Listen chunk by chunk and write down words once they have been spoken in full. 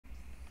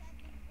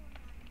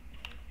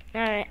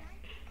Alright.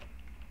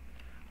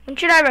 When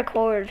should I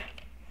record?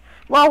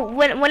 Well,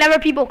 whenever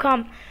people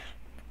come.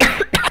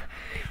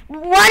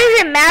 Why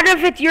does it matter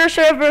if it's your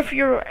server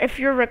if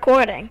you're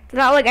recording? It's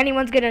not like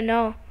anyone's gonna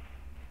know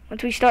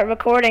once we start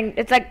recording.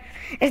 It's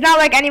not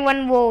like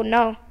anyone will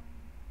know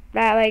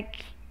that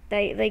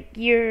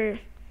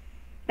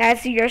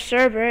that's your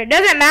server. It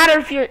doesn't matter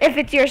if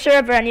it's your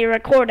server and you're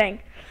recording.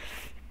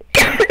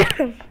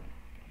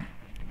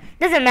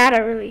 Doesn't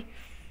matter really.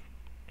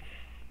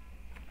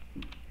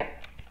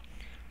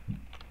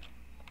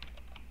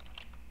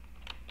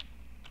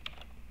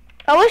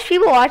 I wish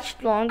people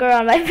watched longer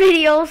on my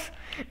videos.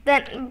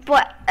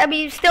 But I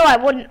mean, still, I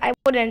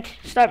wouldn't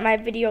start my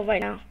video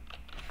right now.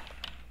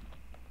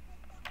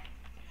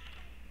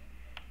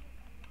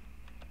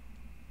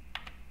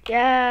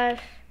 Yes.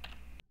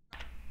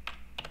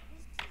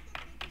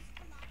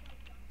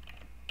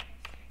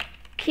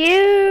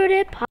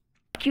 Cutie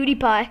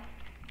pie.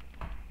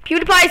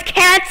 PewDiePie is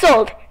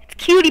cancelled. It's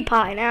Cutie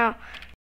Pie now.